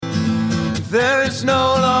There is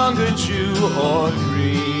no longer Jew or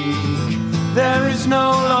Greek. There is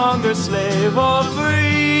no longer slave or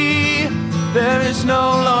free. There is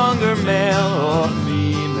no longer male or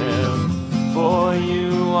female. For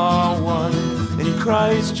you are one in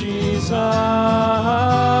Christ Jesus.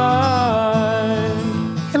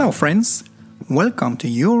 Hello friends, welcome to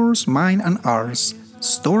Yours, Mine and Ours,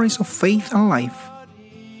 Stories of Faith and Life.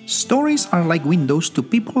 Stories are like windows to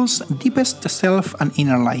people's deepest self and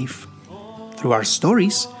inner life. Through our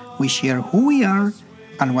stories, we share who we are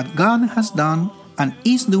and what God has done and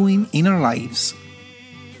is doing in our lives.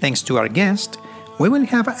 Thanks to our guest, we will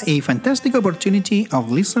have a fantastic opportunity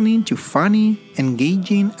of listening to funny,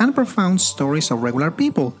 engaging, and profound stories of regular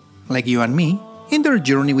people, like you and me, in their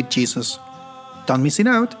journey with Jesus. Don't miss it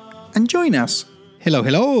out and join us.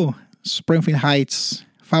 Hello, Springfield Heights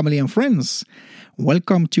family and friends.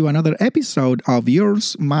 Welcome to another episode of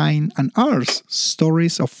Yours, Mine, and Ours,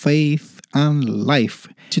 Stories of Faith and Life.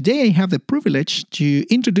 Today I have the privilege to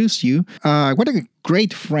introduce you. What a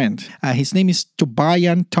great friend. His name is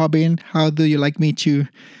Tobin. How do you like me to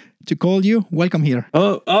call you? Welcome here.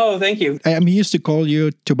 Oh, thank you. I'm used to call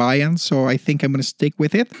you Tobian, so I think I'm going to stick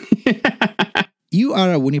with it. You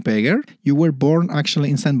are a Winnipegger. You were born actually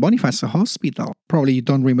in St. Boniface Hospital. Probably you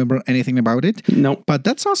don't remember anything about it. No. But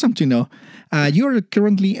that's awesome to know. You are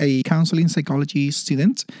currently a counseling psychology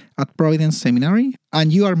student at Providence Seminary.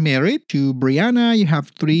 And you are married to Brianna. You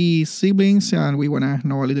have 3 siblings, and we want to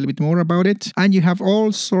know a little bit more about it. And you have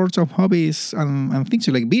all sorts of hobbies and things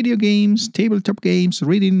like video games, tabletop games,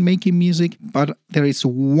 reading, making music. But there is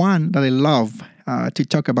one that I love to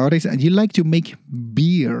talk about it, and you like to make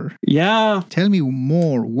beer. Yeah. Tell me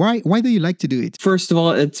more. Why do you like to do it? First of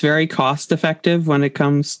all, it's very cost effective when it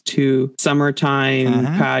comes to summertime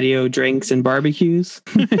patio drinks and barbecues.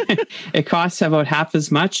 It costs about half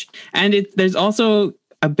as much, and there's also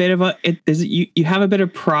a bit of you have a bit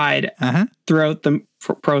of pride throughout the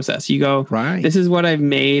process. You go, right, this is what I've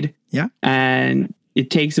made. Yeah, and it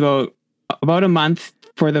takes about a month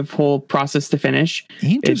for the whole process to finish.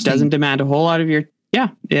 It doesn't demand a whole lot of your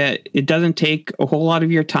it doesn't take a whole lot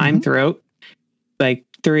of your time throughout, like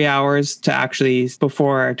 3 hours to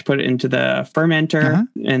put it into the fermenter,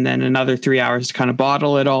 and then another 3 hours to kind of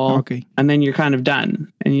bottle it all. Okay, and then you're kind of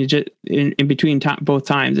done, and you just in between both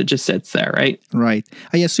times it just sits there, right? Right.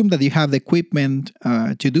 I assume that you have the equipment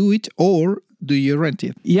to do it, or do you rent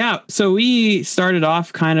it? Yeah. So we started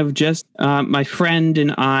off kind of just my friend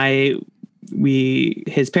and I.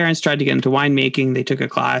 His parents tried to get into winemaking. They took a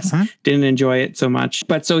class, didn't enjoy it so much.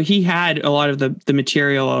 But so he had a lot of the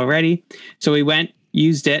material already. So we went,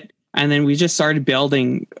 used it, and then we just started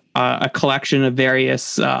building a collection of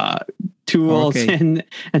various tools and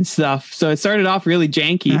stuff. So it started off really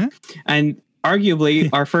janky, and arguably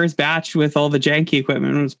our first batch with all the janky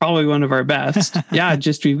equipment was probably one of our best.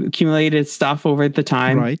 Just we accumulated stuff over the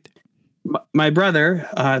time. Right. My brother,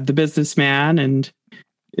 the businessman and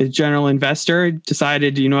a general investor,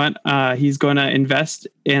 decided, you know what, he's going to invest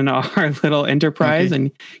in our little enterprise, and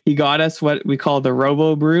he got us what we call the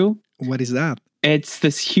Robo Brew. What is that? It's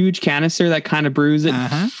this huge canister that kind of brews it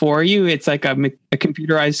for you. It's like a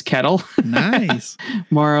computerized kettle. Nice.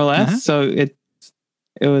 More or less. So it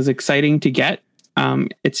was exciting to get.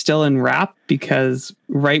 It's still in wrap because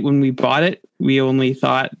right when we bought it, we only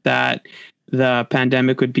thought that the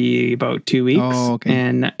pandemic would be about 2 weeks,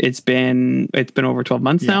 and it's been over 12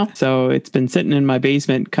 months now. So it's been sitting in my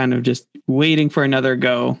basement, kind of just waiting for another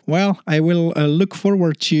go. Well, I will look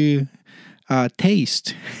forward to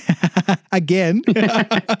taste again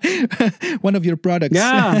one of your products.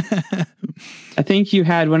 Yeah, I think you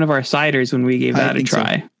had one of our ciders when we gave that a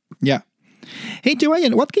try. So. Yeah. Hey,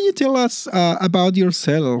 Joanne, what can you tell us about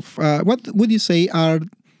yourself? What would you say are,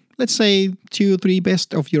 let's say, 2 or 3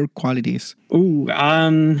 best of your qualities? Ooh,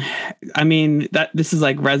 I mean, this is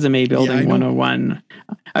like resume building 101.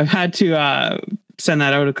 I've had to send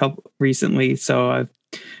that out a couple recently, so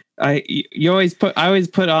I always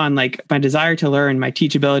put on like my desire to learn, my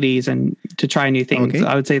teachabilities, and to try new things.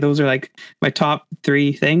 I would say those are like my top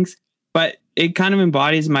 3 things. But it kind of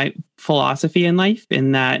embodies my philosophy in life,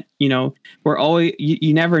 in that, you know, we're always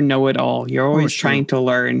you never know it all. You're always trying to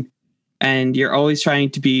learn. And you're always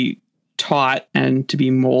trying to be taught and to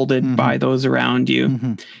be molded by those around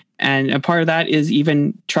you. And a part of that is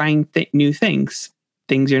even trying new things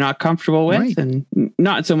you're not comfortable with. And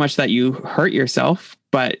not so much that you hurt yourself,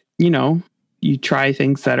 but, you know, you try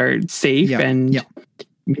things that are safe and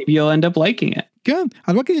maybe you'll end up liking it. Good.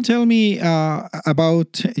 And what can you tell me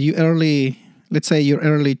about your early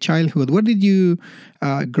childhood? Where did you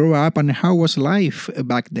grow up, and how was life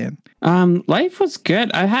back then? Life was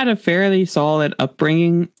good. I had a fairly solid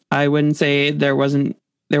upbringing. I wouldn't say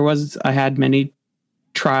I had many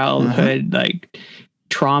childhood like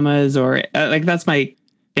traumas or like that's my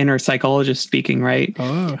inner psychologist speaking, right?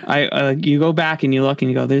 You go back and you look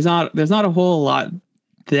and you go, there's not a whole lot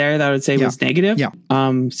there that I would say was negative.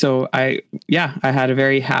 So I had a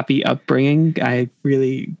very happy upbringing. I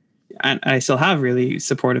still have really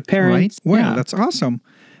supportive parents. Right. Well, that's awesome.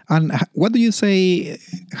 And what do you say,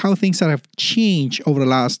 how things have changed over the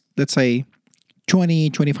last, let's say, 20,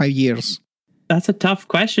 25 years? That's a tough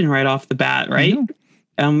question right off the bat, right?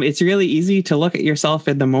 It's really easy to look at yourself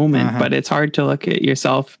in the moment, but it's hard to look at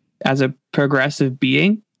yourself as a progressive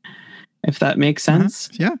being, if that makes sense.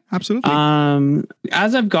 Yeah, absolutely.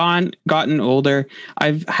 As I've gotten older,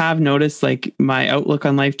 have noticed like my outlook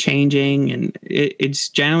on life changing, and it's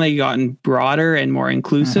generally gotten broader and more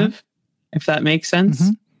inclusive, if that makes sense.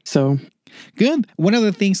 So good. One of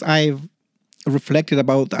the things I've reflected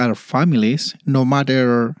about our families, no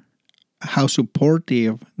matter how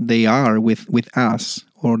supportive they are with us,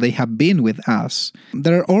 or they have been with us,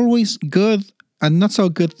 there are always good and not so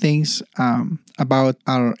good things about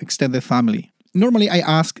our extended family. Normally, I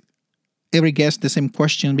ask every guest the same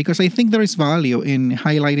question because I think there is value in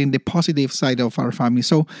highlighting the positive side of our family.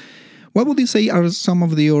 So what would you say are some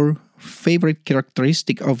of your favorite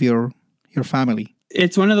characteristics of your family?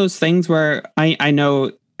 It's one of those things where I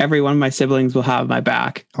know every one of my siblings will have my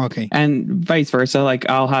back. Okay. And vice versa. Like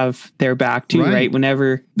I'll have their back too, right?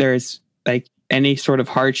 Whenever there's like any sort of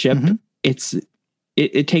hardship,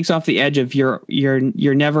 it takes off the edge of you're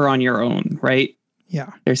never on your own, right?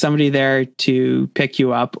 Yeah. There's somebody there to pick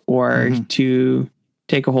you up or to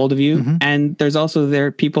take a hold of you. And there's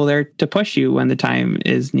also people there to push you when the time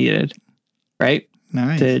is needed, right?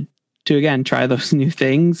 Nice. To again, try those new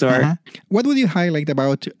things or... What would you highlight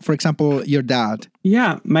about, for example, your dad?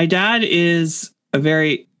 Yeah, my dad is a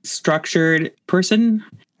very structured person.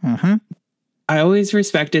 I always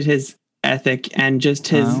respected his ethic and just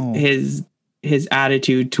his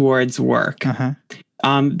attitude towards work.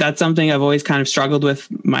 That's something I've always kind of struggled with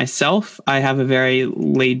myself. I have a very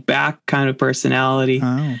laid back kind of personality,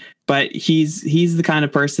 but he's the kind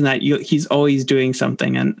of person that he's always doing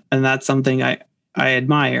something. And that's something I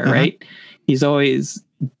admire, right? He's always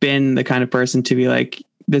been the kind of person to be like,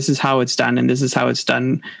 this is how it's done. And this is how it's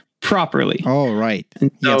done properly. Oh, right.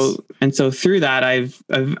 And so through that,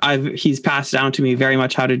 he's passed down to me very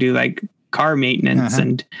much how to do like car maintenance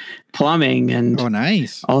and plumbing and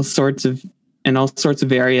all sorts of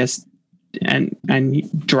various and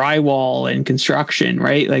drywall and construction,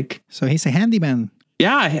 right? Like, so he's a handyman.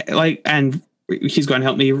 Yeah. Like, and he's going to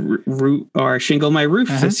help me shingle my roof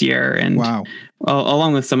this year. And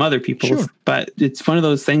along with some other people, but it's one of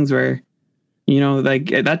those things where, like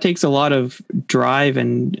that takes a lot of drive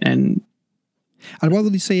and what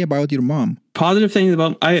would you say about your mom? Positive things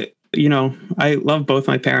about, I love both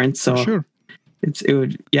my parents. So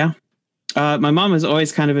my mom has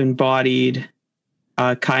always kind of embodied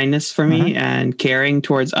kindness for me and caring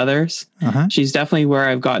towards others. She's definitely where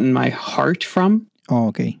I've gotten my heart from. Oh,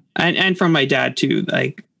 okay. And from my dad too.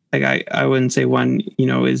 Like I wouldn't say one,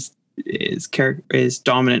 is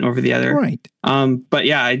dominant over the other. Right. But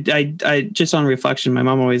yeah, I just on reflection, I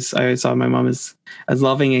always saw my mom as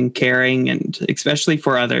loving and caring, and especially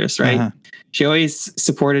for others. Right. She always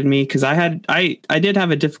supported me because I did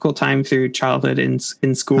have a difficult time through childhood in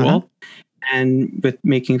school and with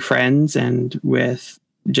making friends and with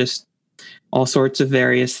just all sorts of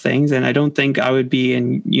various things. And I don't think I would be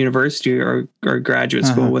in university or graduate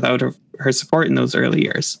school without her support in those early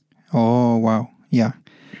years. Oh, wow. Yeah.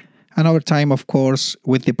 And over time, of course,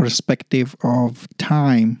 with the perspective of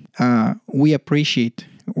time, we appreciate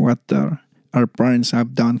what our parents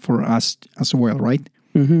have done for us as well, right?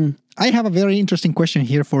 I have a very interesting question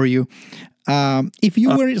here for you. If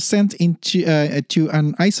you were sent into to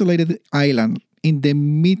an isolated island in the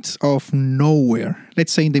midst of nowhere,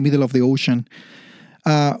 let's say in the middle of the ocean,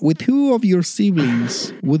 with who of your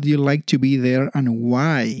siblings would you like to be there and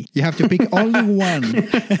why? You have to pick only one.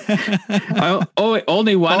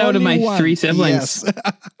 Only one out of my three siblings. Yes.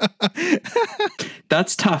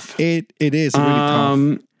 That's tough. It is really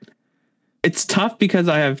tough. It's tough because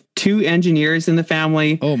I have two engineers in the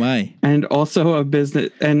family. Oh my! And also a business,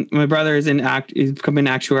 and my brother is becoming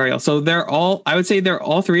actuarial. So I would say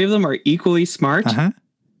all three of them are equally smart.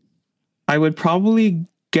 I would probably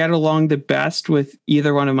get along the best with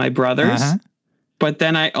either one of my brothers. But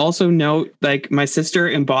then I also note, like, my sister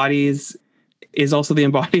is also the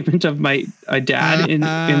embodiment of my dad in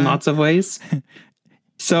lots of ways.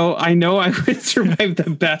 So I know I would survive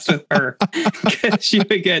the best with her because she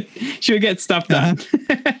would get stuff done.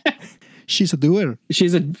 She's a doer.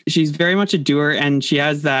 She's very much a doer, and she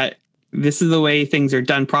has that. This is the way things are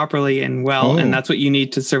done properly and well, and that's what you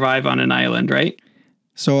need to survive on an island, right?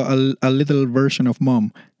 So a little version of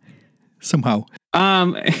mom, somehow.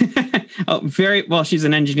 Very well. She's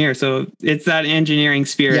an engineer, so it's that engineering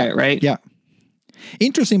spirit, right? Yeah.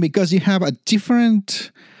 Interesting, because you have a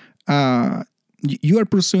different. You are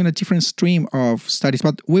pursuing a different stream of studies,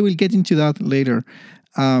 but we will get into that later.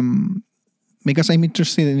 Because I'm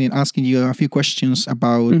interested in asking you a few questions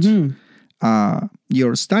about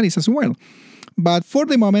your studies as well. But for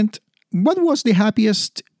the moment, what was the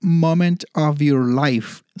happiest moment of your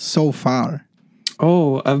life so far?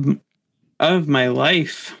 Oh, of my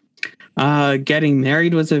life, getting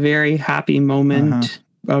married was a very happy moment.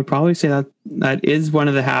 I would probably say that is one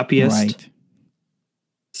of the happiest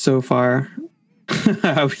so far.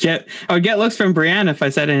 I would get looks from Brianne if I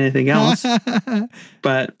said anything else.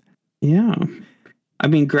 But yeah, I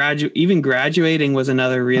mean, graduating was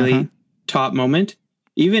another really top moment.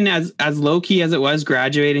 Even as low key as it was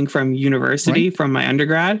graduating from university, from my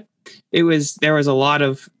undergrad, there was a lot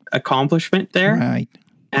of accomplishment there. Right.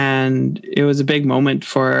 And it was a big moment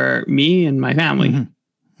for me and my family.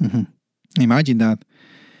 Imagine that.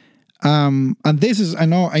 And this is, I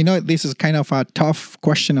know this is kind of a tough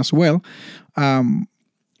question as well.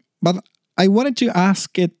 But I wanted to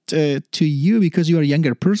ask it to you because you are a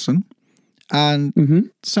younger person.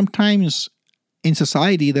 And sometimes in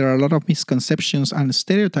society, there are a lot of misconceptions and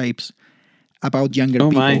stereotypes about younger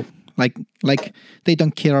people. Like they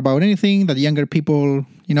don't care about anything, that younger people,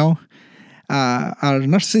 are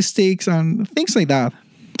narcissists and things like that.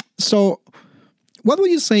 So what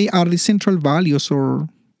would you say are the central values or,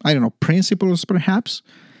 I don't know, principles perhaps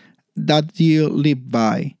that you live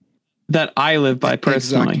by? That I live by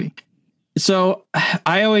personally. Exactly. So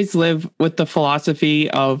I always live with the philosophy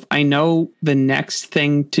of I know the next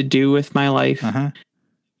thing to do with my life.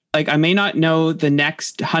 Like I may not know the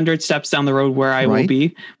next 100 steps down the road where I will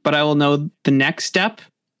be, but I will know the next step.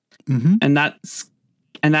 And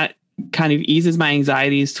that kind of eases my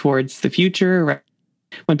anxieties towards the future.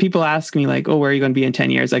 When people ask me like, oh, where are you going to be in 10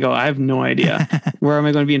 years? I go, I have no idea. Where am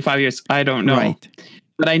I going to be in 5 years? I don't know. Right.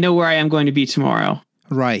 But I know where I am going to be tomorrow.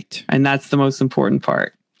 Right. And that's the most important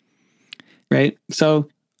part. Right. So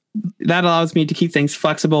that allows me to keep things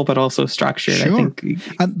flexible, but also structured. Sure. I think.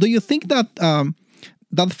 And do you think that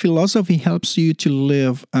that philosophy helps you to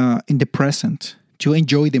live in the present, to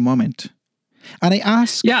enjoy the moment? And I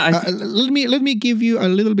ask, let me give you a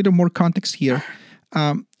little bit of more context here.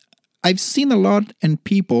 I've seen a lot in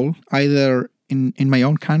people, either in my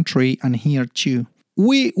own country and here too.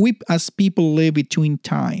 We as people live between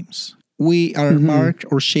times. We are marked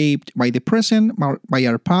or shaped by the present, by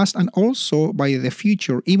our past, and also by the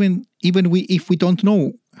future. Even if we don't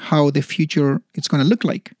know how the future is going to look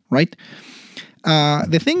like, right?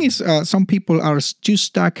 The thing is, some people are too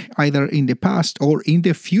stuck either in the past or in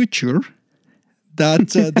the future that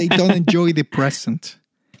they don't enjoy the present.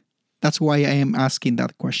 That's why I am asking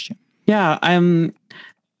that question. Yeah,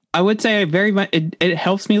 I would say very much it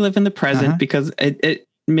helps me live in the present because it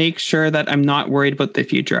makes sure that I'm not worried about the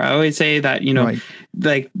future. I always say that,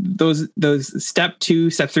 like those step 2,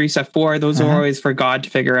 step 3, step 4, those are always for God to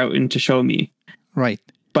figure out and to show me. Right.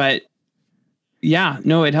 But yeah,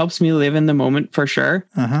 no, it helps me live in the moment for sure.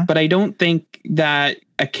 But I don't think that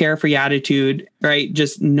a carefree attitude, right,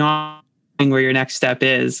 just not knowing where your next step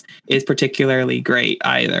is particularly great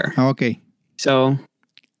either. Okay. So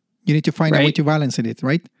you need to find a way to balance it,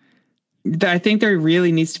 right? I think there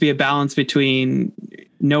really needs to be a balance between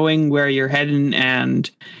knowing where you're heading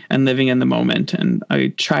and living in the moment. And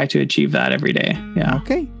I try to achieve that every day. Yeah.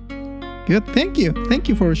 Okay. Good. Thank you. Thank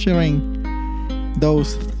you for sharing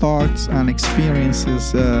those thoughts and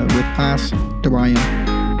experiences with us, Tobian.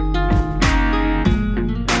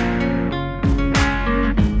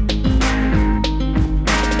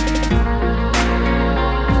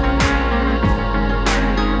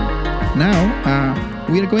 Now,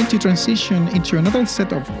 we are going to transition into another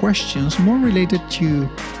set of questions more related to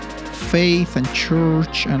faith and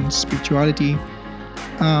church and spirituality.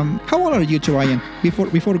 How old are you, Tobian?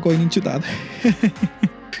 Before going into that.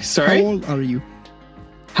 Sorry? How old are you?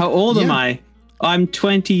 How old am I? I'm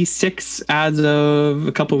 26 as of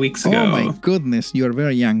a couple weeks ago. Oh my goodness, you're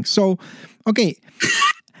very young. So, okay.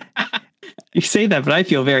 You say that, but I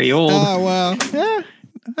feel very old. Well, yeah.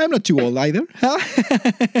 I'm not too old either.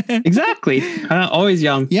 Exactly. Always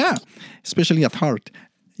young. Yeah, especially at heart,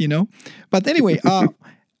 But anyway,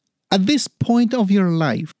 at this point of your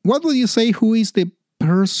life, what would you say, who is the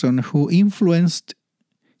person who influenced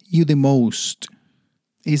you the most?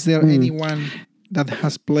 Is there anyone that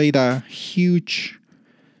has played a huge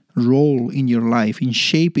role in your life in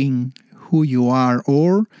shaping who you are,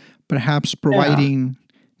 or perhaps providing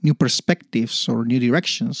new perspectives or new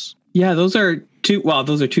directions? Yeah, those are two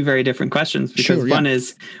very different questions, because one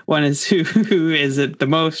is who is it the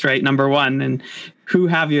most, right? Number one, and who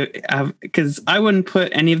have because I wouldn't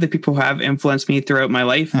put any of the people who have influenced me throughout my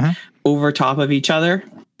life over top of each other,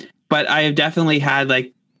 but I have definitely had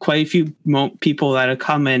like quite a few people that have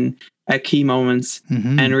come in at key moments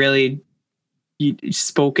and really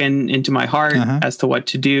spoken into my heart as to what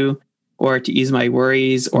to do, or to ease my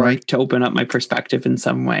worries, or to open up my perspective in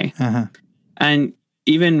some way. And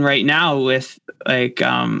even right now, with like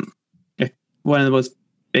one of the most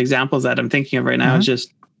examples that I'm thinking of right now is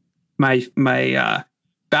just my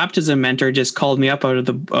baptism mentor just called me up out of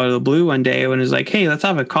the blue one day and was like, "Hey, let's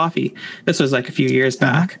have a coffee." This was like a few years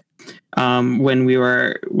back, when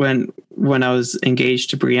I was engaged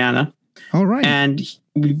to Brianna. All right. And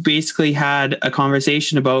we basically had a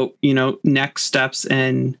conversation about, next steps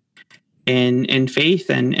in faith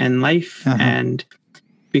and life. And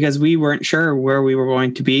because we weren't sure where we were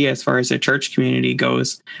going to be as far as the church community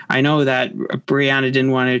goes. I know that Brianna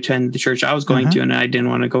didn't want to attend the church I was going to, and I didn't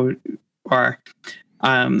want to go, or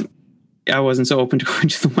I wasn't so open to going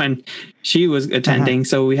to the one she was attending.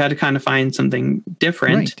 So we had to kind of find something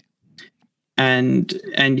different. Right.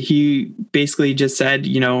 And he basically just said,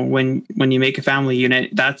 when you make a family unit,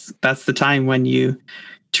 that's the time when you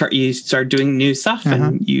start doing new stuff,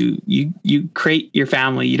 and you create your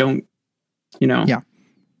family. You don't,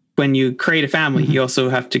 when you create a family, you also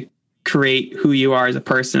have to create who you are as a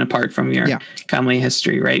person apart from your family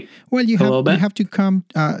history, right? Well, you have to come,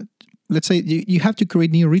 let's say you have to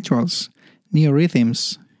create new rituals, new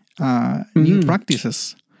rhythms, new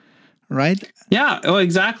practices, right? Yeah. Oh,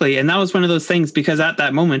 exactly. And that was one of those things, because at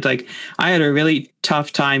that moment, like, I had a really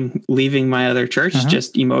tough time leaving my other church,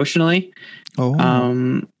 just emotionally.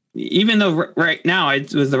 Even though right now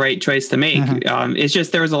it was the right choice to make. It's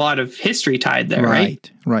just, there was a lot of history tied there,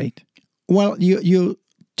 right? Right. Well, you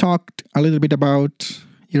talked a little bit about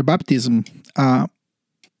your baptism. Let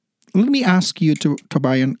me ask you,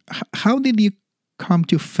 Tobian, how did you come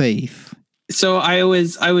to faith? So I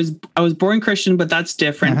was born Christian, but that's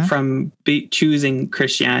different from choosing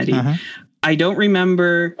Christianity. I don't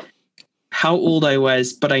remember how old I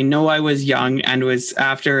was, but I know I was young, and it was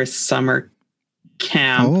after a summer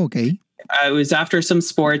camp. Oh, okay. It was after some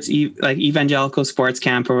sports, like evangelical sports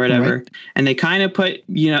camp or whatever. And they kind of put,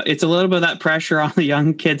 it's a little bit of that pressure on the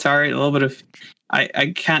young kid's heart, a little bit of,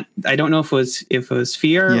 I don't know if it was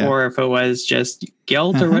fear or if it was just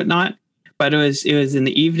guilt or whatnot, but it was in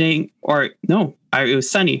the evening, or no, it was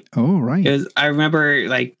sunny. Oh, right. I remember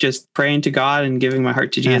like just praying to God and giving my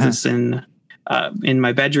heart to Jesus in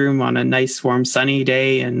my bedroom on a nice, warm, sunny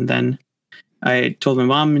day. And then I told my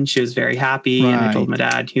mom, and she was very happy. And I told my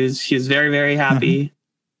dad, he was very, very happy.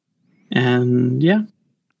 And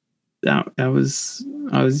I was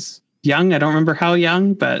young. I don't remember how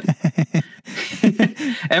young, but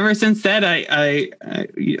ever since then, I've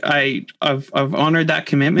honored that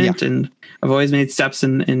commitment, and I've always made steps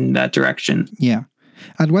in that direction. Yeah.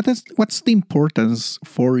 And what's the importance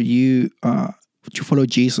for you to follow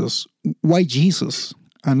Jesus? Why Jesus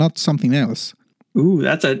and not something else? Ooh,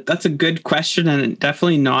 that's a good question, and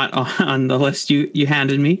definitely not on the list you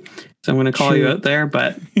handed me. So I'm going to call you out there,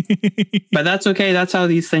 but that's okay. That's how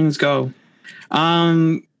these things go.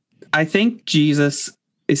 I think Jesus,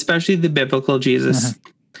 especially the biblical Jesus,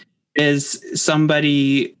 is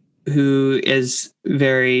somebody who is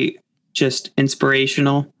very just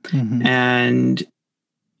inspirational, and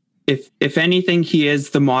if anything, he is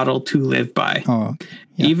the model to live by.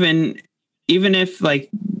 Even if like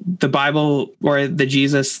the Bible or the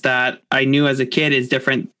Jesus that I knew as a kid is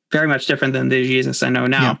different, very much different than the Jesus I know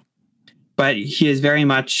now. But he is very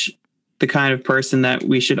much the kind of person that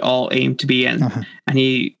we should all aim to be in. And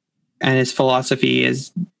his philosophy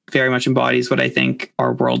is very much embodies what I think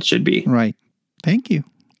our world should be. Right. Thank you.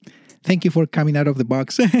 Thank you for coming out of the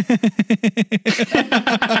box. I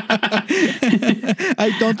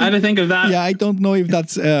had to think of that. Yeah, I don't know if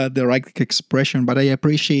that's the right expression, but I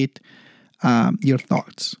appreciate your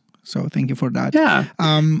thoughts. So thank you for that. Yeah.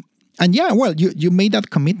 And well, you made that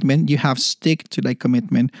commitment. You have stick to that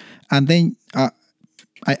commitment, and then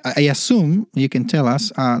I assume you can tell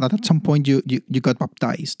us that at some point you got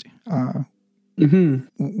baptized. Why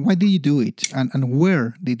did you do it, and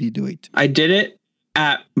where did you do it? I did it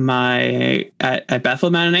at at Bethel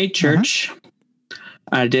Mennonite Church.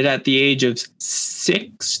 I did at the age of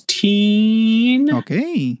 16.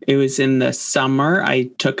 Okay. It was in the summer. I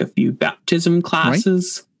took a few baptism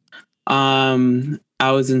classes. I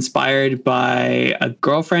was inspired by a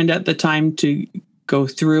girlfriend at the time to go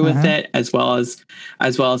through with it, as well as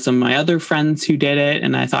some of my other friends who did it.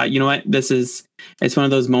 And I thought, you know what, it's one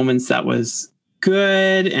of those moments that was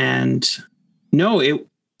good. And no,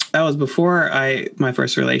 that was before my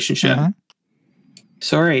first relationship.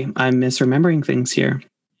 Sorry, I'm misremembering things here.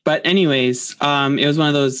 But anyways, it was one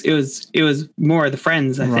of those, it was more the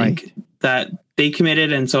friends, I think, that they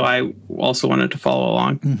committed. And so I also wanted to follow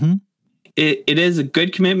along. It is a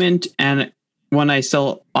good commitment, and one I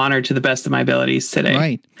still honor to the best of my abilities today.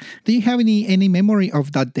 Right. Do you have any memory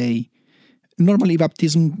of that day? Normally,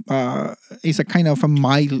 baptism is a kind of a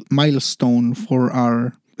milestone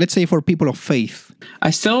for let's say, for people of faith.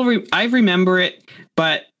 I remember it,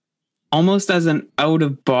 but almost as an out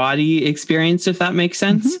of body experience, if that makes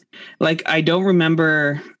sense. Like, I don't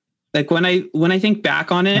remember, like when I think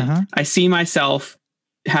back on it, I see myself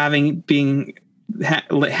being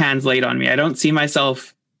hands laid on me. I don't see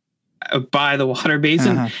myself by the water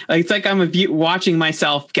basin. Like, it's like I'm watching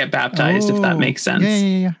myself get baptized, if that makes sense.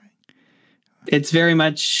 Yeah. It's very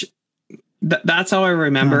much that's how I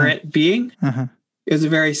remember it being. It was a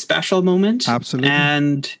very special moment. Absolutely.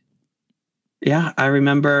 And yeah, I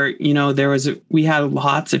remember, we had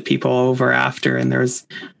lots of people over after, and there was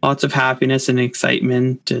lots of happiness and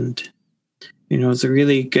excitement, and it was a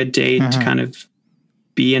really good day to kind of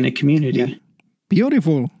be in a community. Yeah.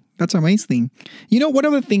 Beautiful. That's amazing. One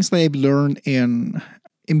of the things that I've learned in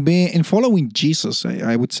following Jesus,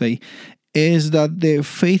 I would say, is that the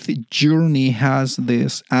faith journey has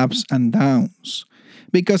these ups and downs,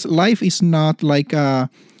 because life is not like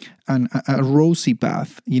a rosy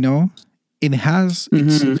path. It has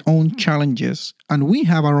its own challenges, and we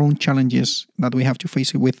have our own challenges that we have to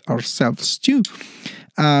face with ourselves too.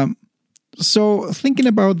 So thinking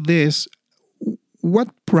about this, what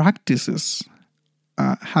practices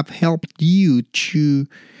have helped you to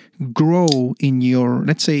grow in your,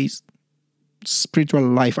 let's say, spiritual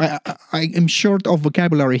life? I am short of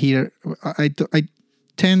vocabulary here. I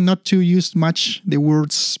tend not to use much the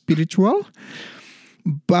word spiritual,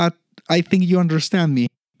 but I think you understand me.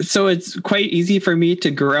 So it's quite easy for me to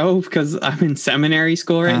grow because I'm in seminary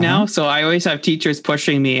school right now. So I always have teachers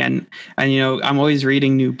pushing me, and I'm always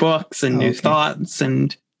reading new books and new thoughts,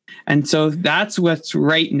 and so that's what's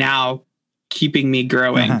right now keeping me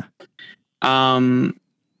growing.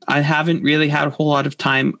 I haven't really had a whole lot of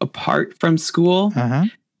time apart from school.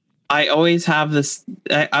 I always have this.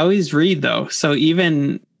 I always read though. So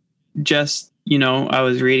even just, I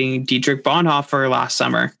was reading Dietrich Bonhoeffer last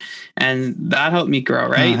summer, and that helped me grow,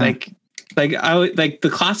 right? Like the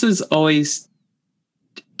classes always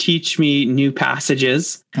teach me new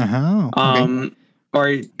passages. Or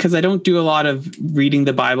because I don't do a lot of reading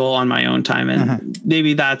the Bible on my own time, and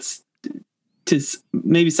maybe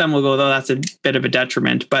maybe some will go, though, that's a bit of a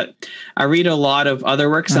detriment, but I read a lot of other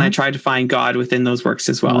works and I try to find God within those works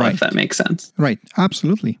as well, if that makes sense. Right.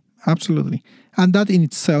 Absolutely. And that in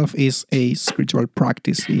itself is a spiritual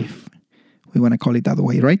practice, if we want to call it that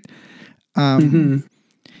way, right? If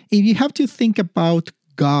you have to think about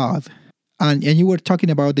God, and you were talking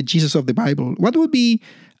about the Jesus of the Bible, what would be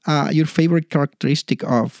your favorite characteristic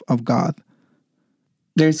of God?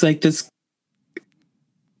 There's like this,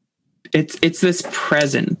 it's this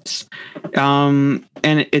presence, and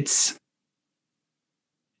it's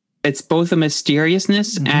both a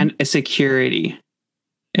mysteriousness and a security,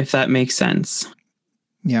 if that makes sense.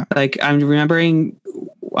 Yeah. Like, I'm remembering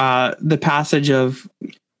the passage of,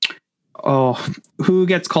 who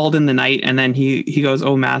gets called in the night, and then he goes,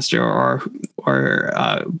 "Oh, master," or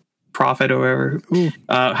prophet, or whatever.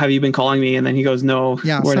 Have you been calling me? And then he goes, "No,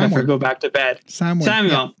 where did I go back to bed?"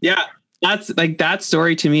 Samuel. Yeah. That's like, that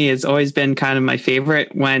story to me has always been kind of my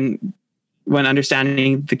favorite when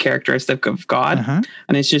understanding the characteristic of God.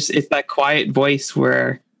 And it's that quiet voice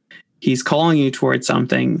where he's calling you towards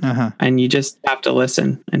something, and you just have to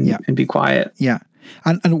listen and be quiet. Yeah.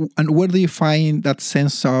 And where do you find that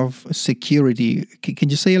sense of security? Can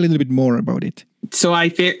you say a little bit more about it? So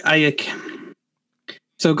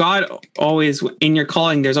so God always, in your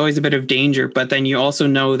calling, there's always a bit of danger, but then you also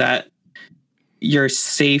know that you're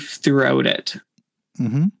safe throughout it.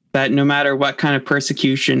 That no matter what kind of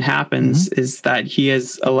persecution happens, is that he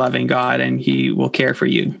is a loving God and he will care for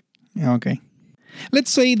you. Okay. Let's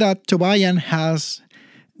say that Tobian has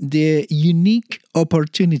the unique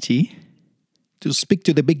opportunity to speak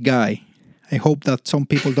to the big guy. I hope that some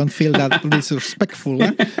people don't feel that disrespectful.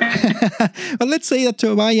 But let's say that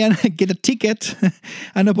Tobian get a ticket,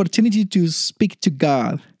 an opportunity to speak to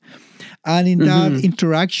God. And in that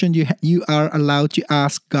interaction, you are allowed to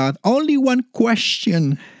ask God only one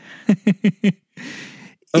question. If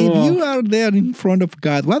you are there in front of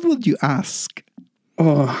God, what would you ask?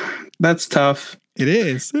 Oh, that's tough. It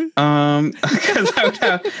is. Because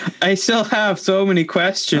I still have so many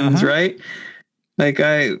questions, right? Like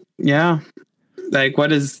like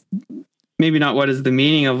what is, maybe not what is the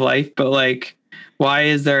meaning of life, but like why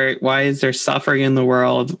is there suffering in the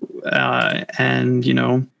world? And you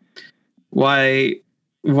know, why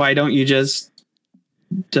don't you just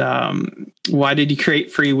why did you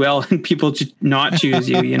create free will and people not choose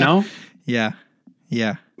you, you know? Yeah.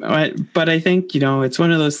 But I think, you know, it's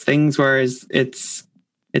one of those things where it's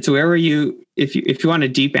where were you, if you want a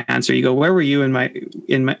deep answer, you go, where were you in my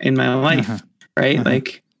life? Right?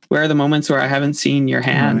 Like, where are the moments where I haven't seen your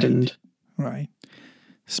hand? And right.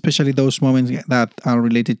 Especially those moments that are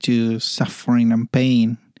related to suffering and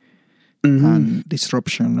pain and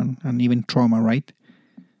disruption and even trauma, right?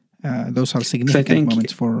 Those are significant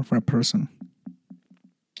moments for a person.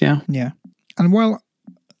 Yeah. And well,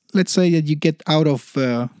 let's say that you get out of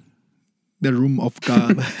the room of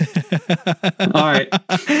God. All right.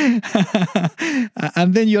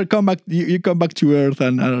 And then you come back to earth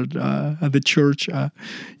and the church,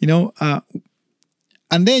 you know,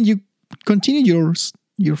 and then you continue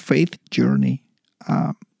your faith journey.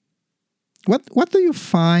 What do you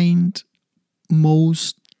find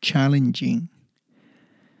most challenging?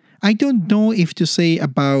 I don't know if to say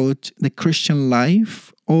about the Christian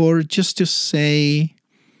life or just to say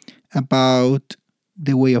about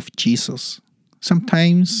the way of Jesus.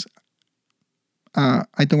 Sometimes, I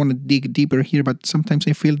don't want to dig deeper here, but sometimes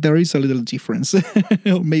I feel there is a little difference,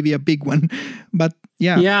 or maybe a big one. But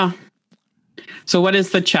yeah. Yeah. So what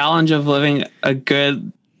is the challenge of living a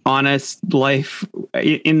good, honest life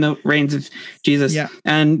in the reigns of Jesus? Yeah.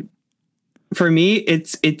 And for me,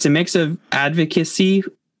 it's a mix of advocacy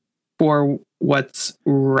for what's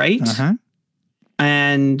right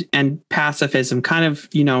and pacifism, kind of,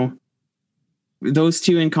 you know, those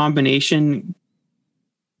two in combination.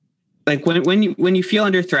 Like when you feel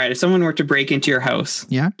under threat, if someone were to break into your house,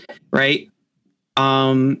 right?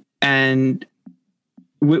 And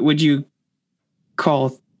would you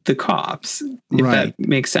call the cops if that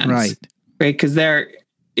makes sense? Right? Because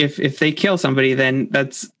if they kill somebody, then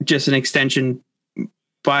that's just an extension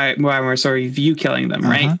by more sorry of you killing them,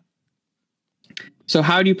 right? So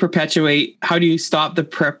how do you stop the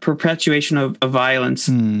perpetuation of violence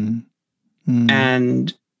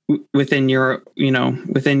and within your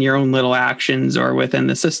own little actions or within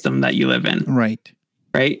the system that you live in? Right.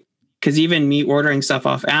 Because even me ordering stuff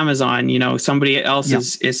off Amazon, you know, somebody else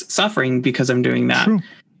is suffering because I'm doing that. True.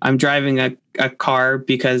 I'm driving a car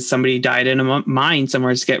because somebody died in a mine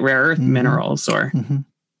somewhere to get rare earth minerals or,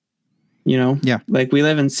 you know, like we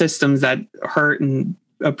live in systems that hurt and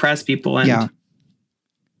oppress people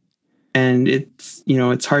and it's, you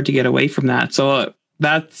know, it's hard to get away from that. So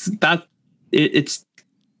it's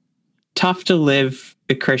tough to live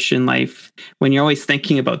a Christian life when you're always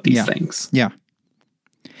thinking about these things. Yeah.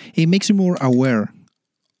 It makes you more aware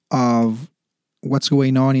of what's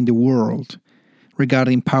going on in the world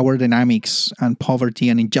regarding power dynamics and poverty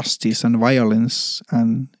and injustice and violence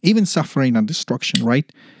and even suffering and destruction,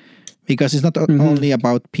 right? Because it's not only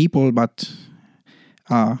about people, but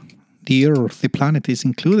the earth, the planet is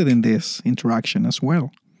included in this interaction as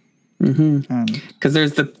well. Because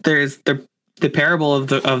there's the parable of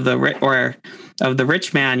the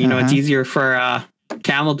rich man. You know, it's easier for a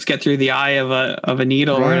camel to get through the eye of a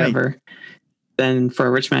needle or whatever than for a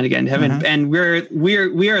rich man to get into heaven. And we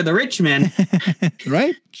are the rich men,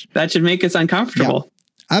 right? That should make us uncomfortable.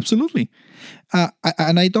 Yeah, absolutely.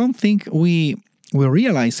 And I don't think we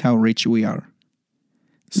realize how rich we are,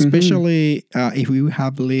 especially if we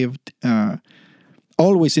have lived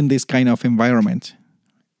always in this kind of environment.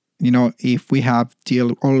 You know, if we have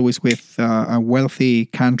dealt always with a wealthy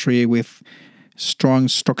country with strong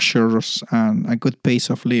structures and a good pace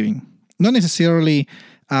of living, not necessarily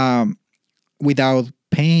without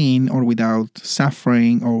pain or without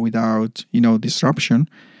suffering or without, you know, disruption,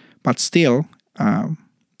 but still,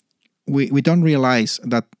 we don't realize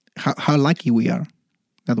that how lucky we are,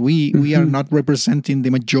 that we are not representing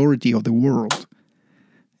the majority of the world.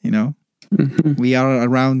 You know, we are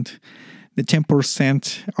around the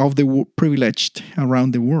 10% of the privileged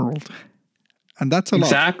around the world. And that's a lot.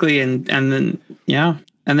 Exactly. And then,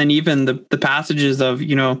 and then even the passages of,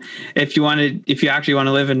 you know, if you actually want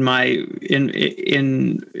to live in my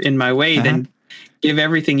way, then give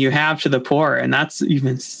everything you have to the poor. And that's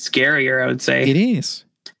even scarier, I would say. It is.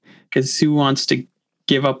 Because who wants to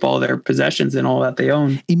give up all their possessions and all that they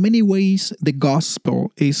own? In many ways, the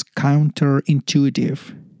gospel is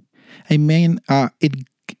counterintuitive. I mean, it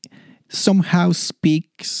somehow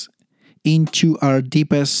speaks into our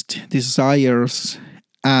deepest desires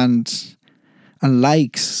and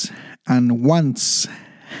likes and wants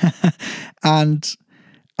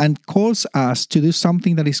and calls us to do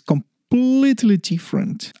something that is completely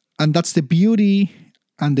different. And that's the beauty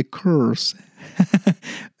and the curse.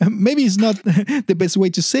 Maybe it's not the best way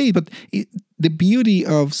to say it, but the beauty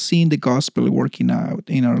of seeing the gospel working out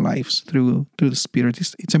in our lives through the Spirit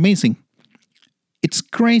it's amazing. It's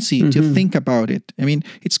crazy to think about it. I mean,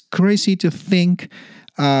 it's crazy to think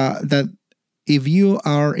that if you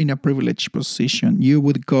are in a privileged position, you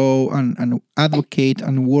would go and advocate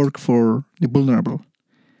and work for the vulnerable.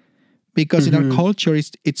 Because in our culture,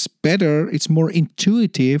 it's better, it's more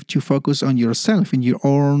intuitive to focus on yourself, in your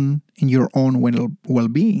own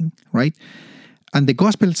well-being, right? And the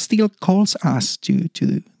gospel still calls us to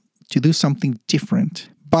do something different.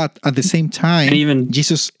 But at the same time,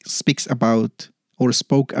 Jesus spoke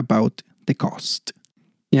about the cost.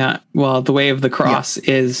 Yeah, well, the way of the cross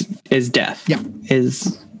is death. Yeah,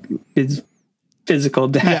 is physical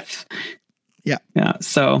death. Yeah.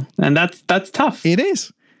 So, and that's tough. It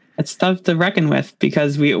is. It's tough to reckon with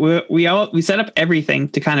because we set up everything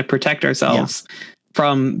to kind of protect ourselves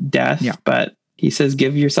from death. Yeah. But he says,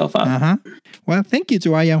 give yourself up. Well, thank you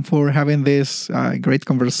to Ian for having these great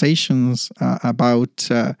conversations about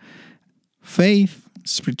faith,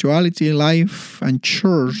 spirituality, life, and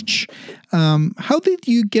church. How did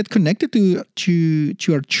you get connected to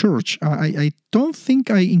our church? I don't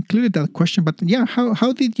think I included that question, but yeah,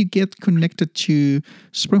 how did you get connected to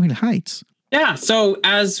Spring Hill Heights? Yeah, so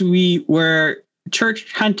as we were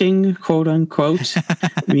church hunting, quote unquote,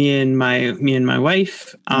 me and my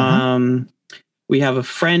wife, we have a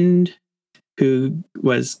friend who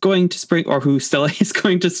was going to who still is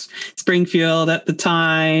going to Springfield at the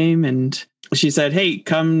time, and she said, "Hey,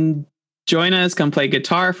 come join us, come play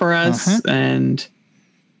guitar for us." And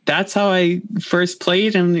that's how I first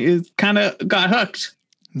played, and it kind of got hooked.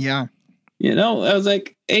 Yeah. I was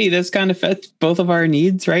like, hey, this kind of fits both of our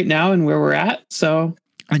needs right now and where we're at. So,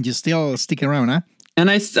 and you still stick around, huh? And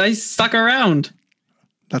I stuck around.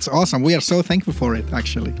 That's awesome. We are so thankful for it,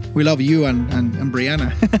 actually. We love you and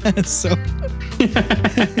Brianna. So,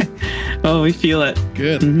 oh, we feel it.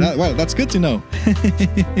 Good. Well, that's good to know.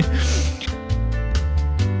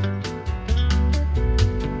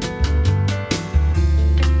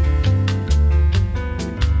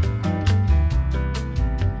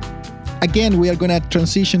 Again, we are going to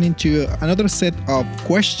transition into another set of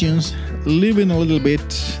questions, leaving a little bit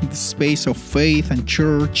the space of faith and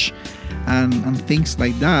church and things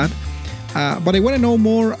like that. But I want to know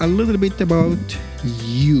a little bit about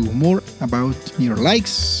you, more about your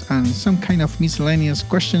likes and some kind of miscellaneous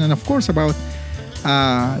question, and of course about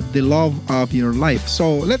the love of your life.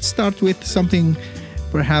 So let's start with something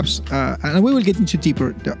perhaps, and we will get into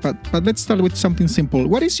deeper, but let's start with something simple.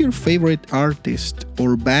 What is your favorite artist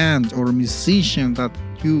or band or musician that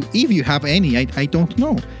if you have any, I don't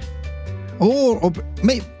know. Or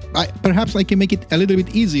perhaps I can make it a little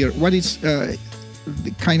bit easier. What is the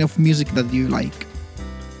kind of music that you like?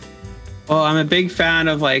 Well, I'm a big fan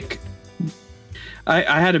of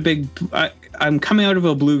I'm coming out of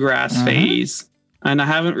a bluegrass phase. And I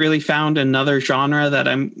haven't really found another genre that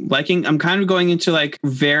I'm liking. I'm kind of going into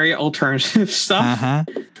very alternative stuff,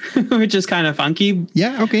 which is kind of funky.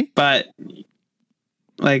 Yeah, okay. But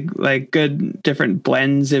like good different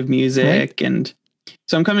blends of music. Right. And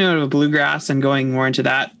so I'm coming out of a bluegrass and going more into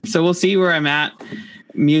that. So we'll see where I'm at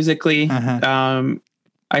musically.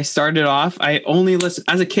 I started off,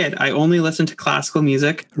 as a kid, I only listened to classical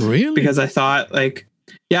music. Really? Because I thought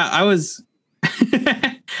I was...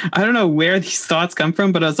 I don't know where these thoughts come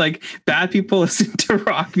from, but I was like, bad people listen to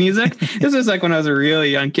rock music. This was when I was a really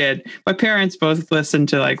young kid. My parents both listened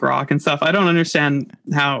to rock and stuff. I don't understand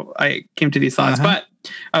how I came to these thoughts, but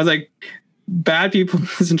I was like, bad people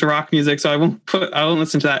listen to rock music, so I won't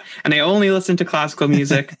listen to that. And I only listened to classical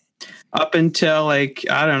music up until I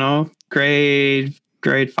don't know, grade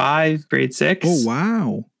 5, grade 6. Oh,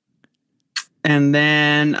 wow. And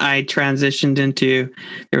then I transitioned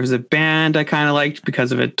there was a band I kind of liked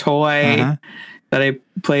because of a toy that I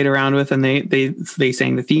played around with, and they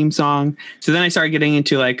sang the theme song. So then I started getting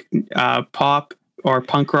into pop or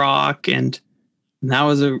punk rock, and that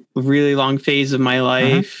was a really long phase of my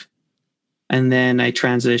life. And then I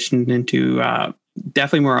transitioned into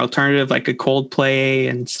definitely more alternative, like a Coldplay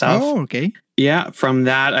and stuff. Oh, okay. Yeah, from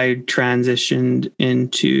that I transitioned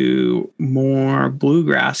into more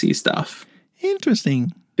bluegrassy stuff.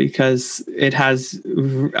 Interesting. Because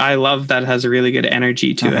I love that it has a really good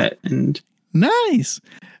energy to it. And nice.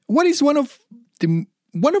 What is one of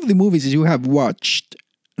the movies you have watched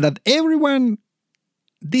that everyone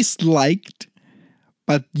disliked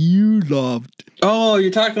but you loved? Oh,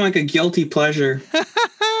 you're talking like a guilty pleasure.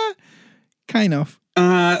 kind of.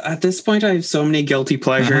 At this point, I have so many guilty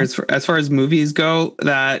pleasures as far as movies go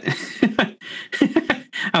that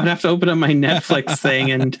I would have to open up my Netflix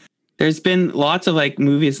thing. And there's been lots of like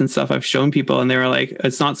movies and stuff I've shown people, and they were like,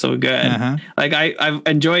 "It's not so good." Like I've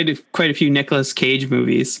enjoyed quite a few Nicolas Cage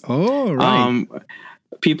movies. Oh, right.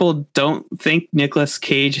 People don't think Nicolas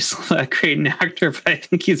Cage is a great actor, but I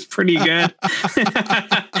think he's pretty good.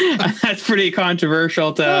 That's pretty controversial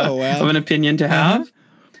of an opinion to have.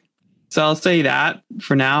 So I'll say that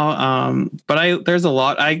for now. But there's a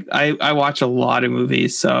lot. I watch a lot of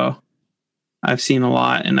movies, so I've seen a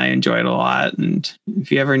lot and I enjoy it a lot. And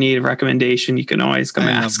if you ever need a recommendation, you can always come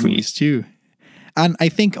ask me. Too. And I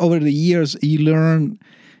think over the years you learn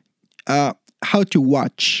how to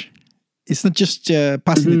watch. It's not just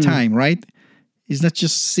passing the time, right? It's not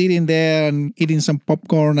just sitting there and eating some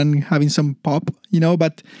popcorn and having some pop,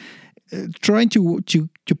 but trying to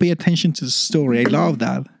pay attention to the story. I love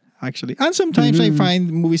that, actually. And sometimes I find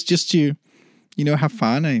movies just to, have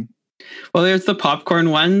fun. Well, there's the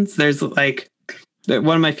popcorn ones. There's like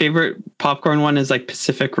one of my favorite popcorn one is like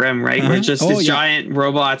Pacific Rim, right? Where it's just these giant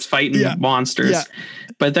robots fighting monsters. Yeah.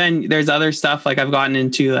 But then there's other stuff like I've gotten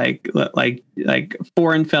into like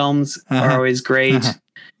foreign films are always great,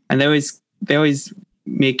 and they always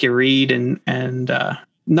make you read and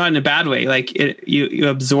not in a bad way. Like you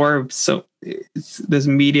absorb this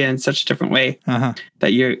media in such a different way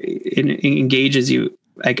that it engages you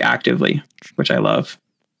like actively, which I love.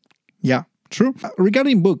 Yeah, true.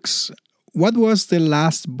 Regarding books, what was the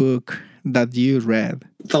last book that you read?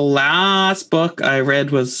 The last book I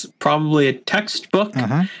read was probably a textbook.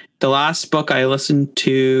 The last book I listened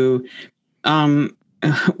to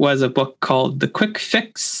was a book called The Quick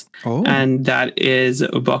Fix. And that is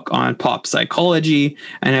a book on pop psychology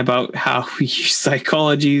and about how we use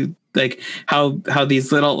psychology, like how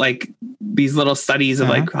these little studies of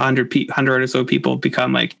like 100 or so people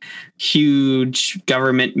become like huge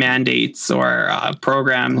government mandates or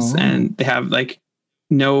programs, and they have like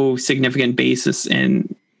no significant basis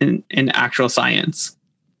in actual science.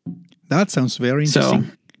 That sounds very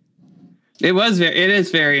interesting. So it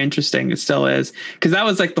is very interesting. It still is, because that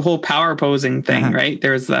was like the whole power posing thing, right?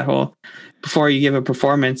 There was that whole, before you give a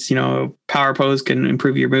performance, power pose can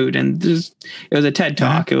improve your mood, and it was a TED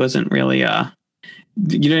talk. It wasn't really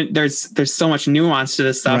there's so much nuance to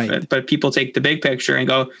this stuff, but people take the big picture and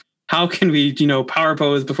go, how can we power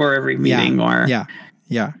pose before every meeting or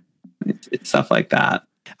it's stuff like that.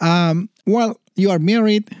 Well, you are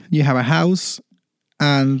married, you have a house,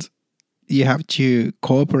 and you have to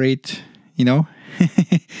cooperate, you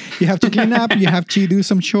have to clean up, you have to do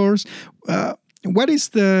some chores. What is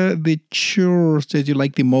the chores that you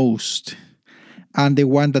like the most and the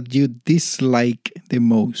one that you dislike the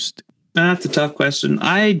most? That's a tough question.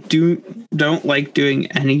 I don't like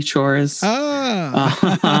doing any chores. It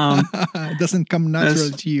doesn't come natural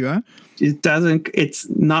to you, huh? It doesn't. It's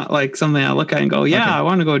not like something I look at and go, I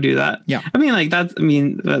want to go do that. Yeah. That's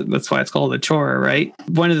why it's called a chore, right?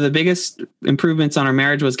 One of the biggest improvements on our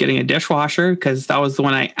marriage was getting a dishwasher, because that was the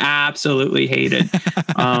one I absolutely hated.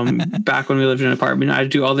 Back when we lived in an apartment,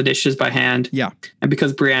 I'd do all the dishes by hand. Yeah. And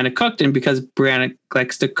because Brianna cooked, and because Brianna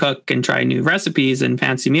likes to cook and try new recipes and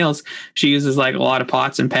fancy meals, she uses like a lot of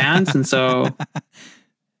pots and pans. And so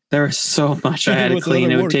there was so much I had to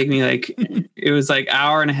clean. It would take me it was like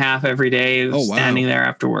hour and a half every day standing there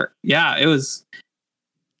after work. Yeah,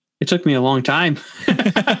 it took me a long time.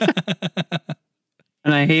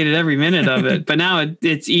 And I hated every minute of it. But now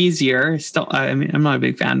it's easier. Still, I'm not a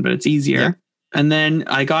big fan, but it's easier. Yeah. And then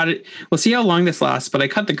I got it. We'll see how long this lasts, but I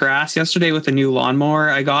cut the grass yesterday with a new lawnmower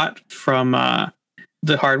I got from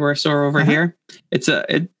the hardware store over here. It's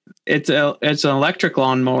an electric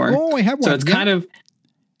lawnmower. Oh, I have one. So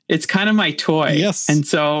it's kind of my toy. Yes. And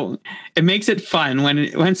so it makes it fun when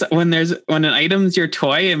an item's your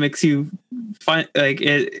toy, it makes you fun. Like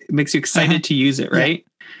it makes you excited to use it. Right. Yeah.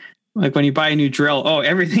 Like when you buy a new drill,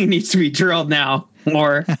 everything needs to be drilled now.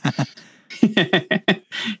 Or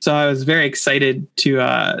so I was very excited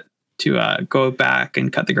to go back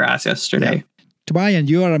and cut the grass yesterday. Yeah. Tobias,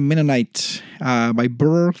 you are a Mennonite by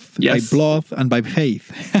birth, by blood, and by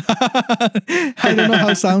faith. I don't know how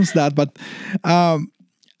it sounds that, but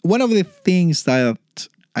one of the things that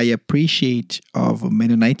I appreciate of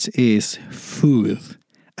Mennonites is food.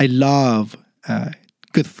 I love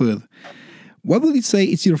good food. What would you say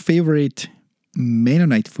is your favorite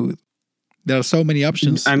Mennonite food? There are so many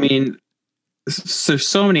options. I mean,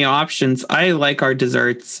 so many options. I like our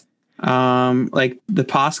desserts. Like the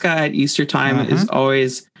Pascha at Easter time is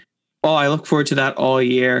always, I look forward to that all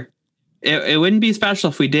year. It wouldn't be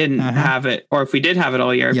special if we didn't have it, or if we did have it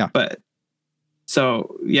all year, but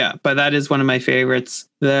So yeah, but that is one of my favorites.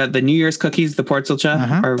 The New Year's cookies, the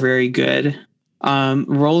Porzelcha, are very good.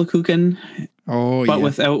 Rollerkuchen, but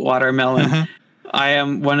without watermelon. I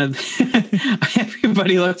am one of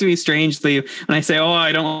everybody looks at me strangely when I say, "Oh,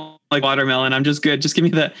 I don't like watermelon. I'm just good. Just give me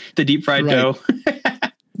the deep fried dough."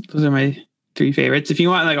 Those are my 3 favorites. If you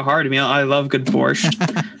want like a hard meal, I love good borscht.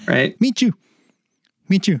 Right? Me too.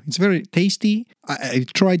 It's very tasty. I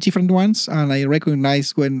tried different ones, and I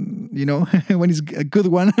recognize when when it's a good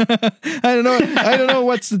one. I don't know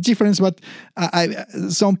what's the difference, but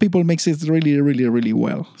some people makes it really, really, really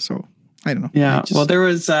well. So I don't know. Yeah. Well, there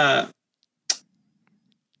was.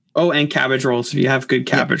 And cabbage rolls. If you have good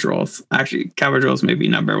cabbage rolls, actually, cabbage rolls may be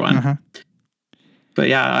number 1. But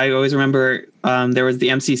yeah, I always remember there was the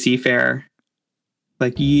MCC fair.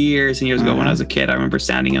 Like years and years ago when I was a kid, I remember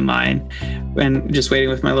standing in line and just waiting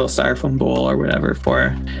with my little styrofoam bowl or whatever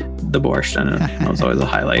for the borscht. And that was always a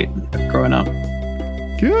highlight growing up.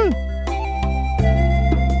 Good.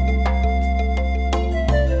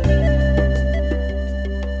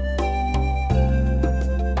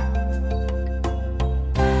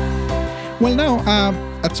 Well, now,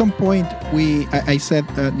 at some point, I said,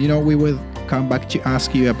 we will come back to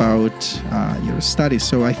ask you about your studies.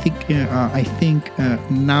 So I think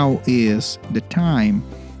now is the time.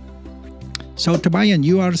 So Tobian,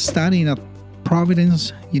 you are studying at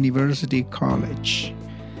Providence University College.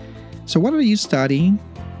 So what are you studying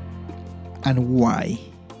and why?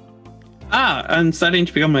 I'm studying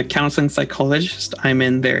to become a counseling psychologist. I'm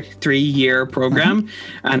in their 3-year program,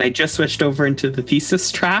 and I just switched over into the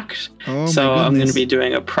thesis track. So I'm going to be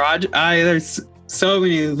doing a project. There's so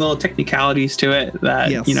many little technicalities to it that,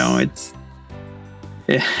 it's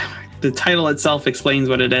the title itself explains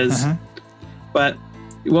what it is. But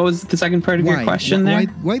what was the second part of your question there?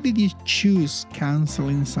 Why did you choose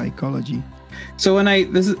counseling psychology? So when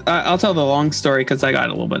I'll tell the long story because I got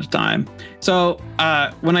a little bit of time. So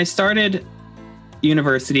when I started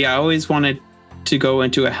university, I always wanted to go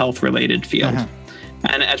into a health related field.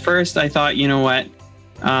 And at first I thought, you know what,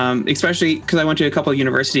 especially because I went to a couple of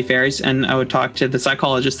university fairs and I would talk to the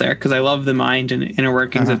psychologists there because I love the mind and inner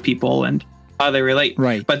workings of people and how they relate.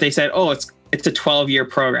 Right. But they said, oh, it's a 12-year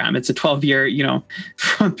program. It's a 12-year,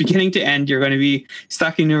 from beginning to end, you're going to be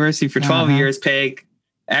stuck in university for 12 years, paying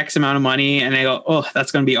X amount of money. And I go, oh,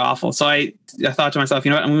 that's going to be awful. So I thought to myself,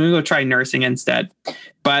 you know what, I'm going to go try nursing instead.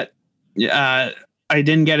 But I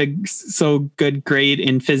didn't get a so good grade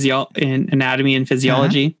in anatomy and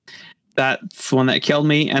physiology. That's the one that killed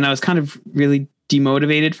me. And I was kind of really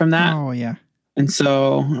demotivated from that. Oh, yeah. And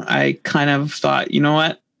so I kind of thought, you know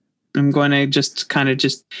what, I'm going to just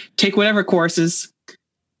take whatever courses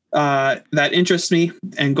that interest me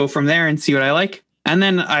and go from there and see what I like. And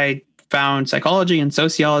then I found psychology and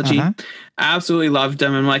sociology. Absolutely loved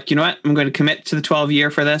them. I'm like, you know what, I'm going to commit to the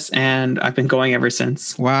 12-year for this. And I've been going ever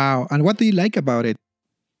since. Wow. And what do you like about it?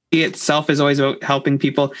 Itself is always about helping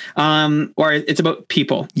people, or it's about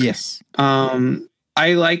people. Yes.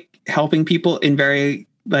 I like helping people in very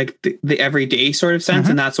like the everyday sort of sense.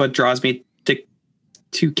 And that's what draws me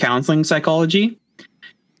to counseling psychology.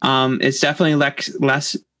 It's definitely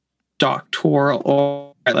less doctoral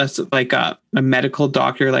or less like a medical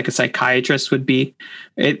doctor, like a psychiatrist would be.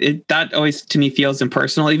 It that always to me feels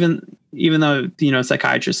impersonal, even though,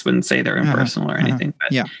 psychiatrists wouldn't say they're impersonal or anything.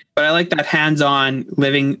 But I like that hands-on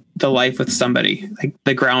living the life with somebody, like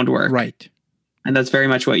the groundwork. Right. And that's very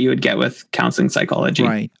much what you would get with counseling psychology.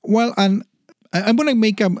 Right. Well, and I'm going to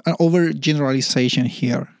make an overgeneralization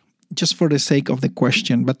here, just for the sake of the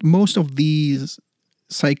question. But most of these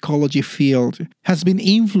psychology field has been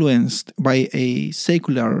influenced by a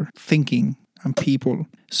secular thinking and people.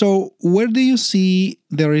 So where do you see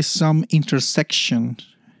there is some intersection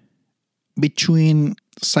between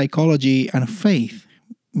psychology and faith?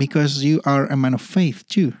 Because you are a man of faith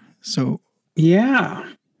too. So yeah,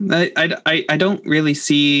 I don't really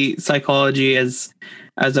see psychology as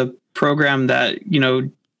a program that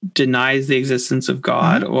denies the existence of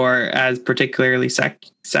God or as particularly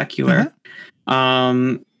secular.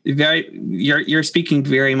 You're speaking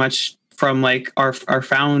very much from like our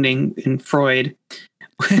founding in Freud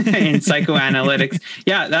in psychoanalytics.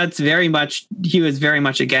 Yeah, he was very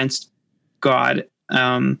much against God.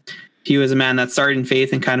 He was a man that started in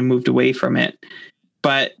faith and kind of moved away from it.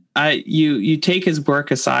 But you take his work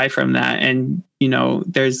aside from that, and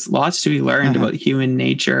there's lots to be learned about human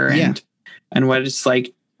nature and what it's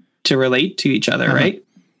like to relate to each other, right?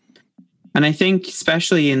 And I think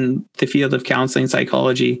especially in the field of counseling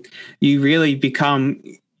psychology, you really become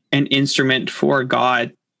an instrument for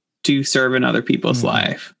God to serve in other people's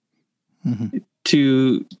life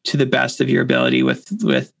to the best of your ability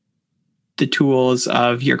with the tools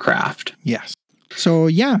of your craft. Yes. So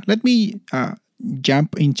let me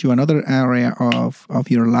jump into another area of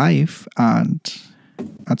your life, and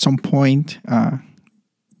at some point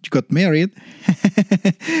you got married to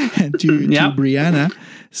Brianna.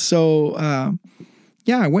 So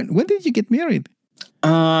when did you get married?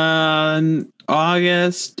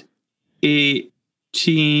 August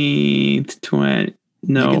 18th, 20.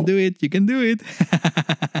 No, you can do it.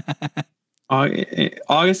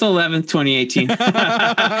 August 11th, 2018.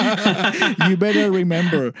 You better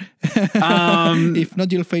remember. If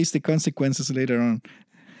not, you'll face the consequences later on.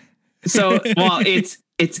 So, well, it's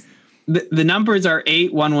the numbers are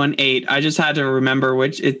 8118. I just had to remember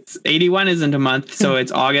which. It's 81 isn't a month, so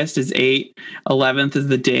it's August is 8, 11th is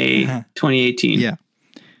the day, 2018. Yeah.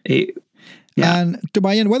 8. Yeah. And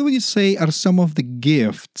Tobian, what would you say are some of the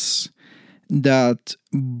gifts that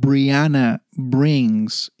Brianna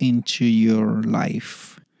brings into your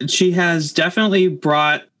life? She has definitely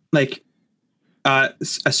brought like a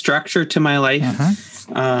structure to my life.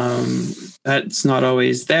 That's not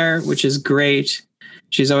always there, which is great.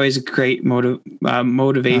 She's always a great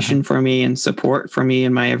motivation for me and support for me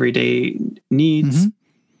in my everyday needs.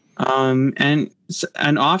 And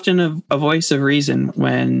often a voice of reason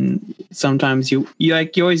when sometimes you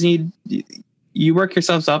always need. You work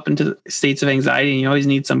yourselves up into states of anxiety, and you always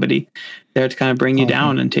need somebody there to kind of bring you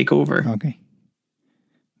down and take over. Okay.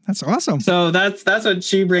 That's awesome. So that's what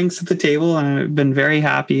she brings to the table. And I've been very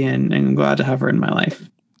happy and glad to have her in my life.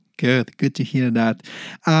 Good to hear that.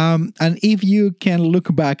 And if you can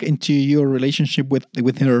look back into your relationship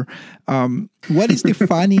with her, what is the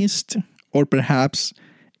funniest or perhaps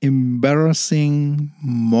embarrassing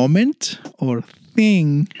moment or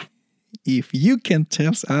thing, if you can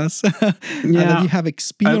tell us, that you have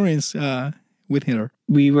experience with her?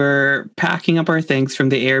 We were packing up our things from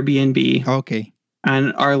the Airbnb. Okay.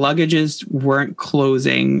 And our luggages weren't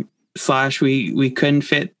closing, / we couldn't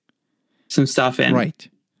fit some stuff in. Right.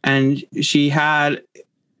 And she had,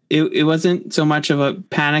 it wasn't so much of a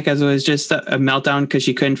panic as it was just a meltdown because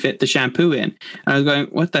she couldn't fit the shampoo in. And I was going,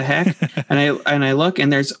 what the heck? and I look,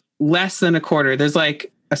 and there's less than a quarter. There's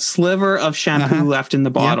like a sliver of shampoo left in the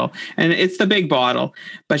bottle. And it's the big bottle.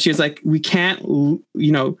 But she was like, we can't,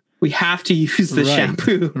 we have to use the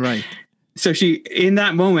shampoo. Right. So in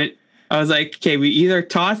that moment, I was like, okay, we either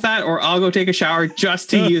toss that or I'll go take a shower just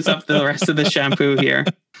to use up the rest of the shampoo here.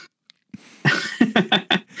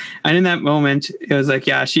 And in that moment, it was like,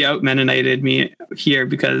 yeah, she out-Mennonited me here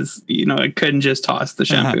because, I couldn't just toss the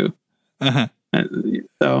shampoo.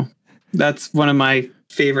 So that's one of my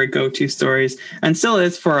favorite go-to stories, and still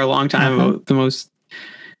is for a long time, about the most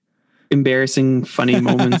embarrassing, funny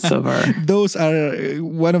moments of our... Those are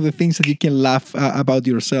one of the things that you can laugh about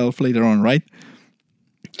yourself later on, right?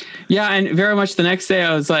 Yeah, and very much the next day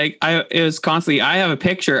I was like, it was constantly, I have a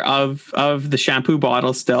picture of the shampoo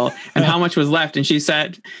bottle still and how much was left. And she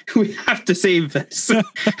said, we have to save this.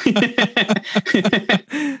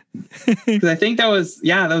 Because I think that was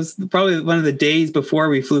probably one of the days before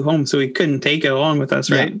we flew home. So we couldn't take it along with us,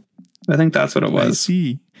 right? Yeah. I think that's what it was. I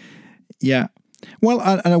see. Yeah. Well,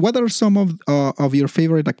 and what are some of your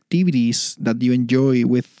favorite activities that you enjoy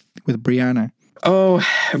with Brianna? Oh,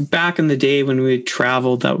 back in the day when we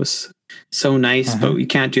traveled, that was so nice, but we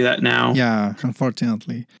can't do that now. Yeah,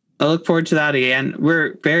 unfortunately. I look forward to that again.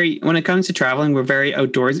 When it comes to traveling, we're very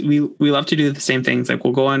outdoors. We love to do the same things. Like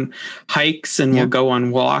we'll go on hikes and we'll go on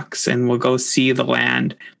walks and we'll go see the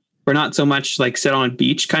land. We're not so much like sit on a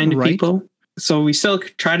beach kind of people. So we still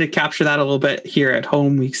try to capture that a little bit here at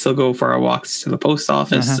home. We still go for our walks to the post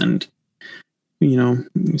office and, we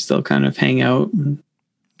still kind of hang out.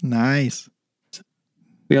 Nice.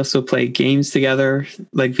 We also play games together,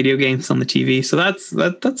 like video games on the TV. So that's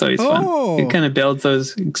always fun. It kind of builds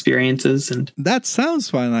those experiences, and that sounds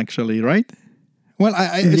fun, actually, right? Well,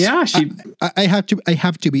 I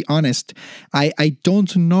have to be honest. I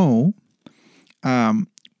don't know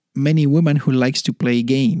many women who likes to play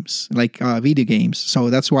games, like video games. So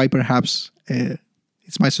that's why perhaps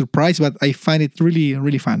it's my surprise, but I find it really,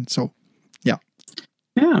 really fun. So, yeah.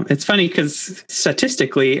 Yeah, it's funny because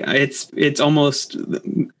statistically, it's almost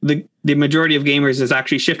the majority of gamers is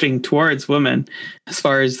actually shifting towards women as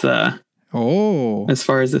far as this,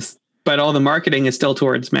 but all the marketing is still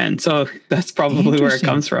towards men. So that's probably where it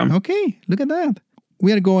comes from. Okay, look at that.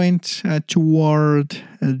 We are going toward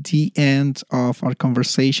the end of our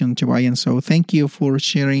conversation, Tobian. So thank you for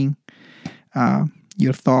sharing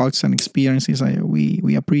your thoughts and experiences.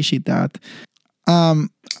 We appreciate that.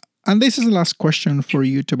 And this is the last question for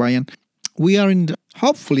you, Tobian. We are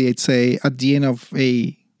hopefully, I'd say, at the end of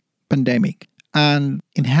a pandemic. and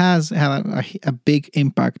it has had a big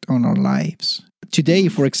impact on our lives. Today,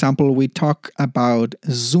 for example, we talk about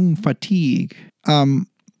Zoom fatigue. And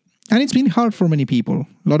it's been hard for many people.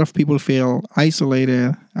 A lot of people feel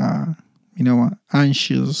isolated,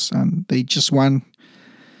 anxious, and they just want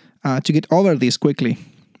to get over this quickly.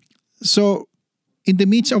 So, in the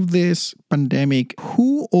midst of this pandemic,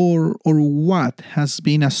 who or what has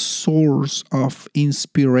been a source of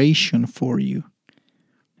inspiration for you?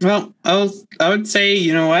 Well, I would say,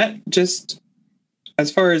 just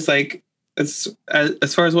as far as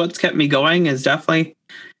as far as what's kept me going is definitely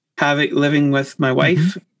living with my wife.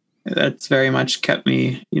 Mm-hmm. That's very much kept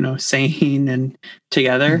me, sane and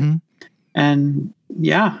together. Mm-hmm. And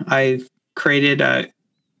yeah, I've created a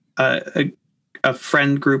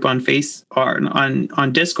friend group on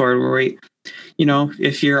on Discord where we,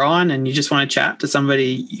 if you're on and you just want to chat to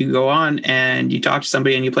somebody, you go on and you talk to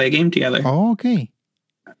somebody and you play a game together. Oh, okay.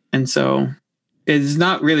 And so it's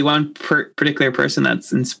not really one particular person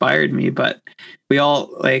that's inspired me, but we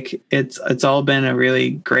all it's all been a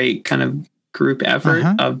really great kind of group effort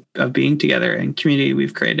of being together and community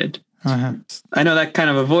we've created. I know that kind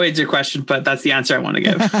of avoids your question, but that's the answer I want to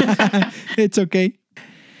give. It's okay.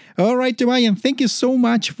 All right, Tobian, thank you so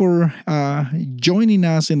much for joining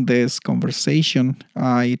us in this conversation.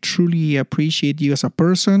 I truly appreciate you as a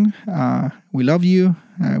person. We love you.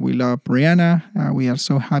 We love Brianna. We are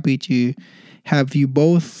so happy to have you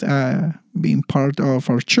both being part of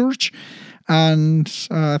our church. And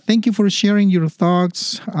thank you for sharing your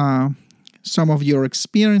thoughts, some of your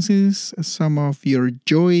experiences, some of your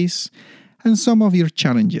joys, and some of your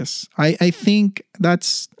challenges. I think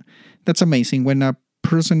that's amazing when a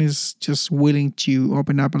person is just willing to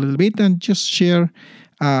open up a little bit and just share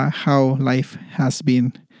how life has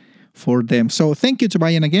been for them. So thank you,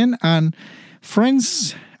 Tobian, again. And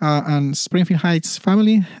friends and Springfield Heights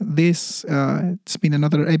family, it's been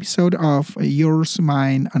another episode of Yours,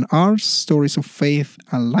 Mine, and Ours, Stories of Faith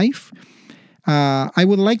and Life. I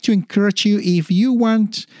would like to encourage you, if you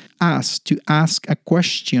want us to ask a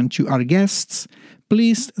question to our guests,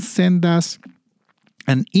 please send us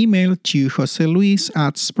an email to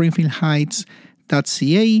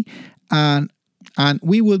joseluis@springfieldheights.ca, and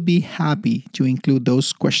we will be happy to include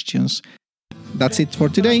those questions. That's it for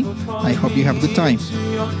today. I hope you have a good time.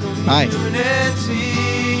 Bye.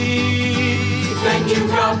 Thank you,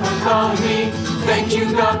 God, for calling me. Thank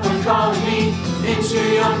you, God, for calling me into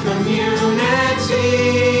your community.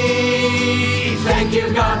 Thank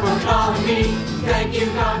you, God, for calling me. Thank you,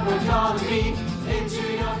 God, for calling me.